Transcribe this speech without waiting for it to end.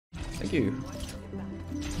Thank you.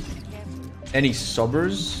 Any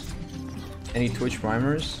subbers? Any Twitch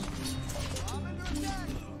primers?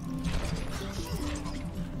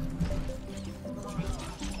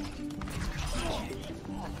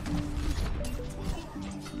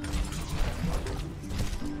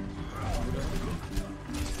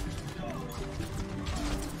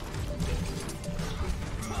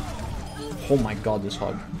 Oh my god, this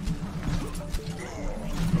hog.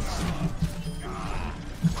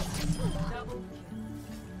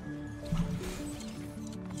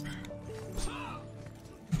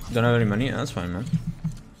 Don't have any money? Yeah, that's fine, man.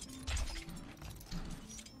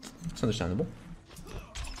 It's understandable.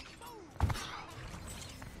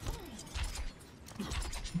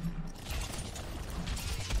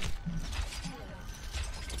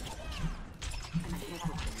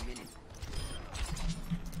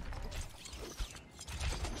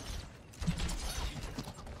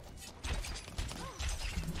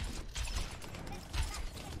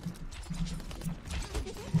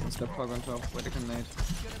 The Potg on top, where they can nade.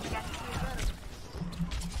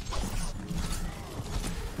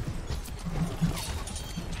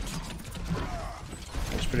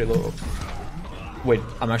 It's pretty low. Wait,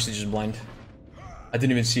 I'm actually just blind. I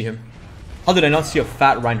didn't even see him. How did I not see a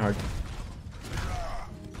fat Reinhardt?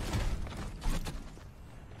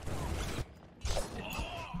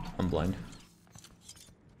 I'm blind.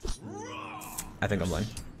 I think I'm blind.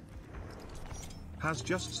 Has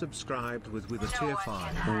just subscribed with a tier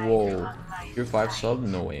 5. Whoa. Tier 5 sub?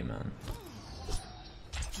 No way, man.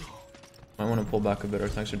 I want to pull back a bit. Our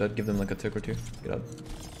tanks are dead. Give them like a tick or two. Get out.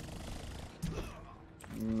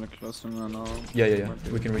 Close to me now. Yeah.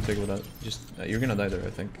 We can retake with that. Just, you're gonna die there,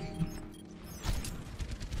 I think.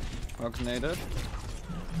 Potg naded.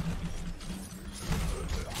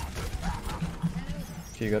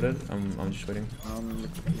 Okay, you got it? I'm just waiting.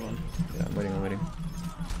 Yeah, I'm waiting.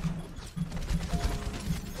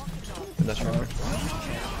 That's right.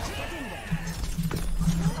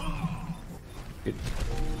 Good.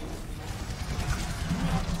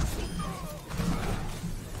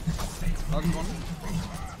 Potg one.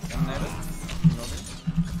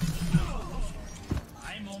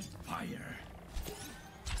 I'm on fire.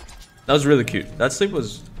 That was really cute. That sleep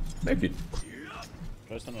was very cute.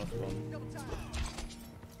 First time off one.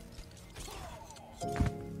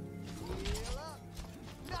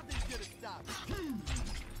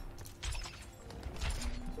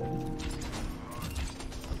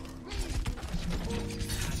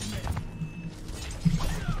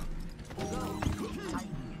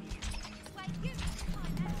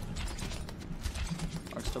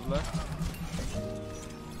 Stop left.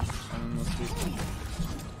 And no sleep.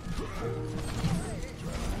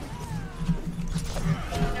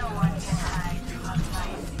 No one can hide from my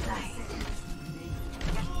sight.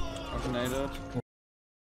 Potg naded.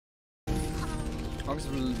 Potg's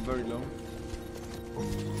very low.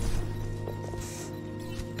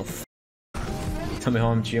 Tell me how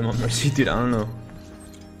I'm GM on Mercy, dude. I don't know.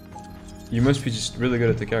 You must be just really good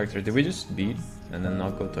at the character. Did we just beat and then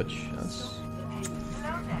not go touch? That's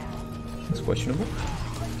questionable.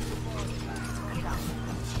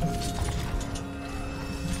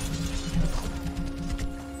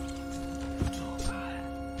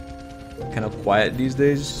 Kind of quiet these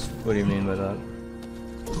days? What do you mean by that?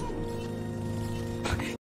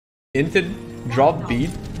 Inted drop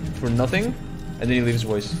beat for nothing and then he leaves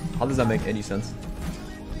voice. How does that make any sense?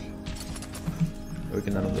 We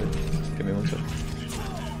can handle it. Give me one sec.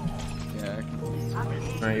 Yeah, I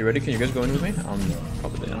can. Alright, you ready? Can you guys go in with me?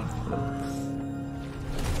 Probably down.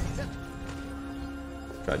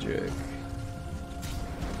 Tragic.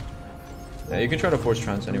 Yeah, you can try to force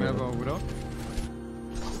trance anyway. We have a Widow.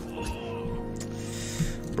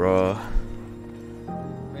 Bruh.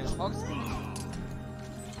 Wait, Potg's.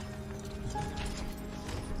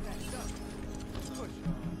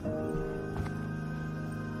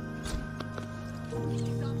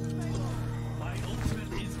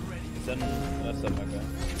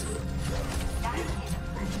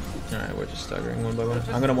 Alright, we're just staggering one by one.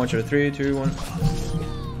 I'm gonna want you to 3, 2, 1.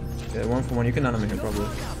 Yeah, 1 for 1. You can animate here probably.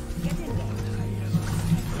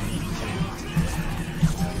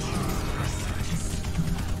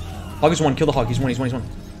 Hog is 1. Kill the hog. He's 1.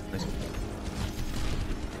 Nice.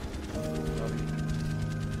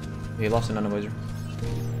 He lost an analyzer.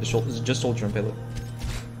 Just soldier and payload.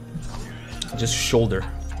 Just shoulder.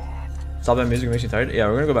 Stop that music, makes you tired. Yeah,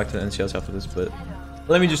 we're gonna go back to the NCS after this, but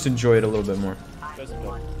let me just enjoy it a little bit more.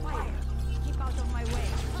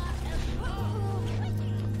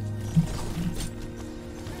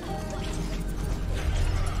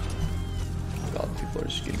 God, people are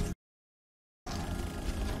just getting.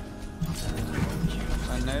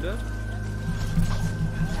 I behind it.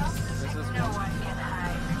 This is No one. one can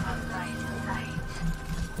hide from line of sight.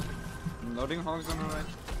 I'm loading hogs on the right.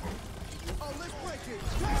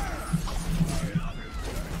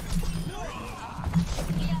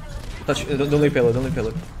 Touch. Don't leave payload. Don't leave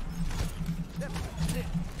payload.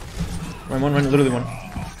 Run, literally one.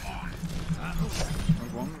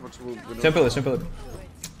 One. What's the Same payload, same payload.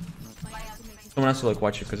 Someone has to like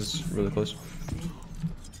watch it because it's really close.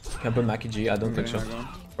 Can I put Mackie G? I don't think so.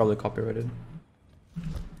 Probably copyrighted.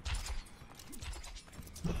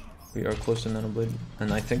 We are close to Nanoblade,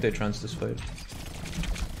 and I think they trans this fight.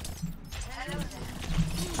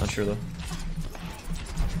 Not sure though.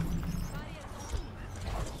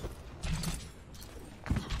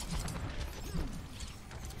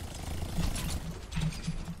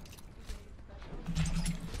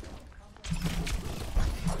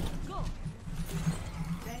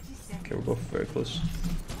 Okay, we're both very close.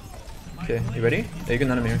 Okay, you ready? Yeah, you can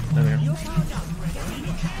nano me here. Nano me here.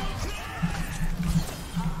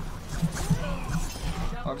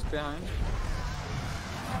 Hogs behind.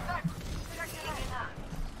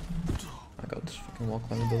 I got this fucking wall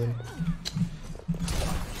climbing ability.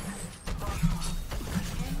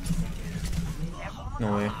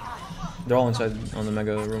 No way. They're all inside on the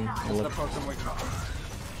mega room. On the left.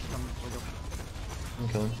 I'm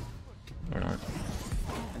kill him. Or not.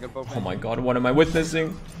 I got both. Oh my god, what am I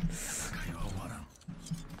witnessing?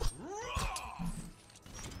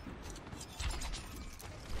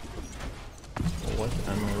 What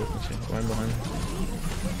am I witnessing? Right behind.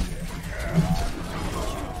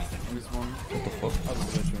 This one. What the fuck?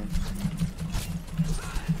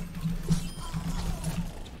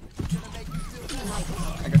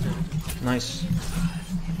 I got you. Nice.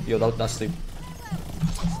 Yo, that's the.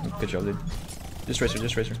 Good job, dude. Just racer,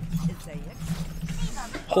 just racer.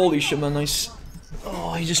 Holy shit, man, nice.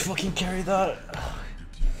 Oh, he just fucking carried that.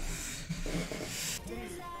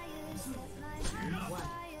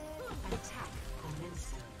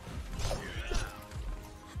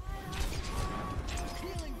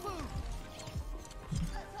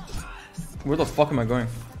 Where the fuck am I going? I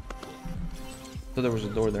thought there was a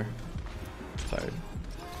door there. Tired.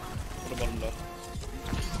 What about him left?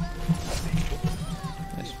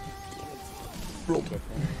 Nice. Rolled.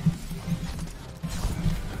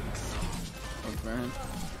 Hogs behind.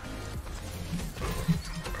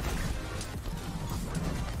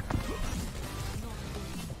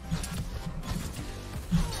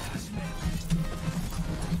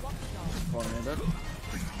 Falling in there.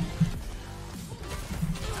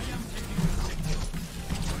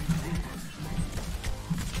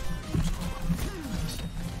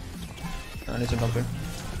 I need some bumper. Nice.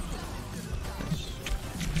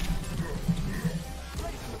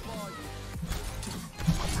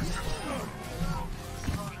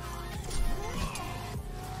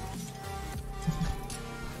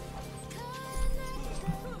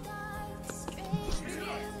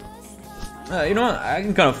 You know what? I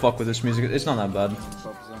can kind of fuck with this music. It's not that bad.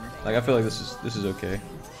 Like I feel like this is okay.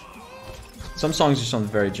 Some songs just sound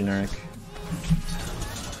very generic. Like,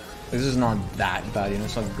 this is not that bad, you know.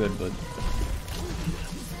 It's not good, but.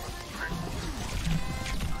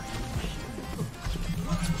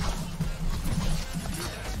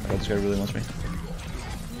 God, this guy really wants me.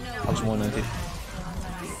 I was 190.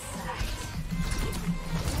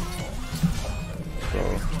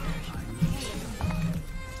 Bro.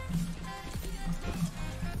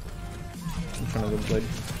 I'm trying to go blade.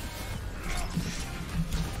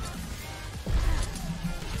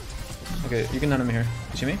 Okay, you can enemy here.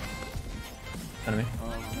 You see me? Enemy.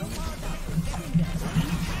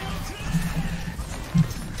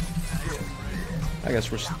 I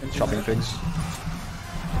guess we're chopping pigs.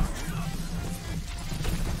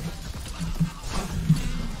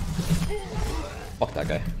 Fuck that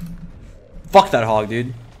guy. Fuck that hog,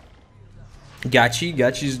 dude.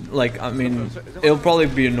 Gachi's like, I mean, it'll probably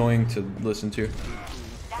be annoying to listen to.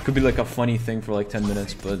 Could be like a funny thing for like 10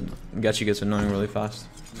 minutes, but Gachi gets annoying really fast.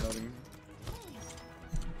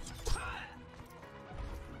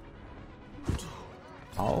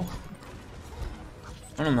 How?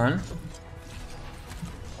 I don't know, man.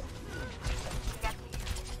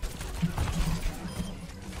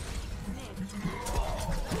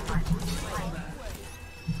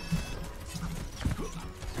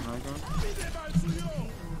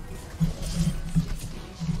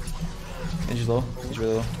 He's low. He's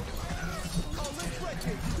really low.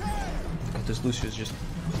 God, this Lucius just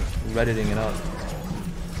redditing it out.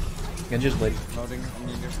 Genji's blade. Loading. I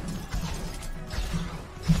need you.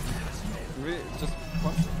 Just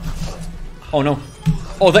one. Oh no.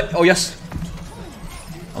 Oh that. Oh yes.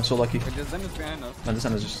 I'm so lucky. Then it's behind us. Man, this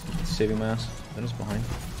time is just saving my ass. That is behind.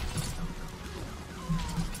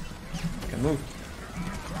 Can move.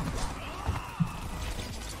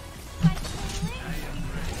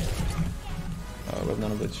 Oh, we have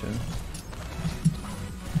none of it soon.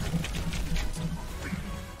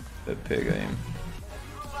 The pig aim.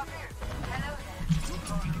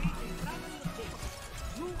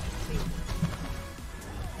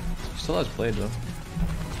 Still has played though.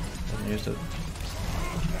 Hasn't used it.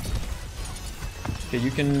 Okay,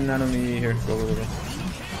 you can nano me here. Go. Oh,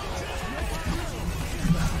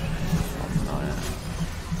 no.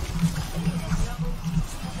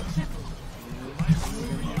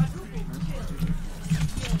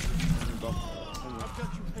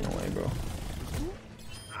 No way, bro.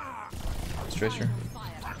 Tracer.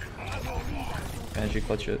 Can you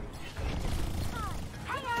clutch it?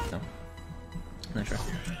 No. Nice try.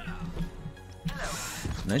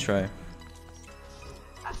 Nice try.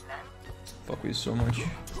 Fuck we so much.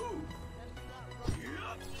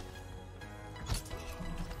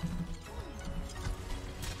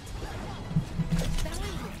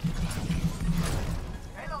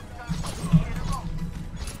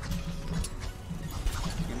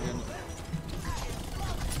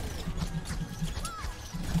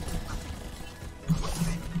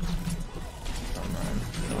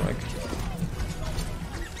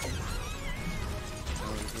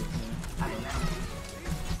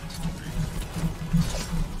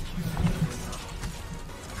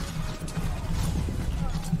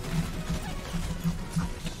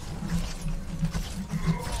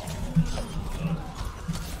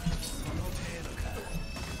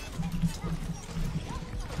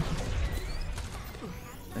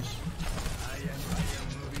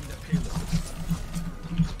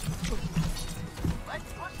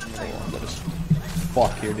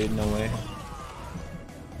 Fuck here, dude, no way.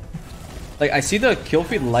 Like, I see the kill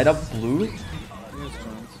feed light up blue.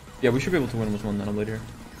 Yeah, we should be able to win with one nano blade here.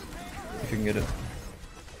 If you can get it.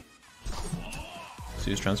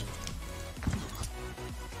 See his trans.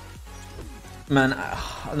 Man,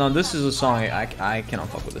 no, this is a song I cannot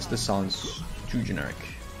fuck with this. This sounds too generic.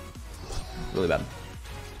 Really bad.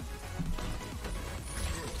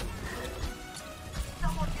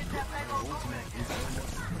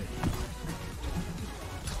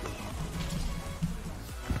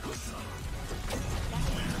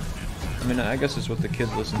 I mean, I guess it's what the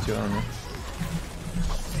kids listen to, I don't know.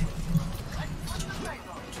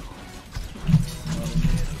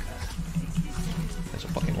 There's a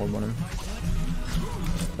fucking orb on him.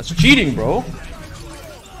 That's cheating, bro!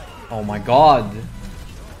 Oh my god.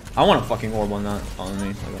 I want a fucking orb on that, on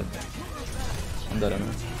me. I'm dead on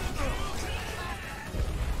it.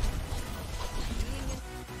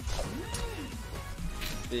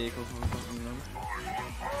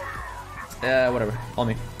 Yeah, whatever. All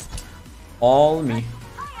me. All me.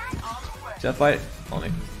 See that fight? All me.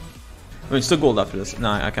 I mean, still gold after this.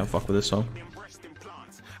 Nah, I can't fuck with this song.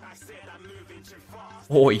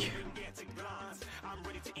 Oi.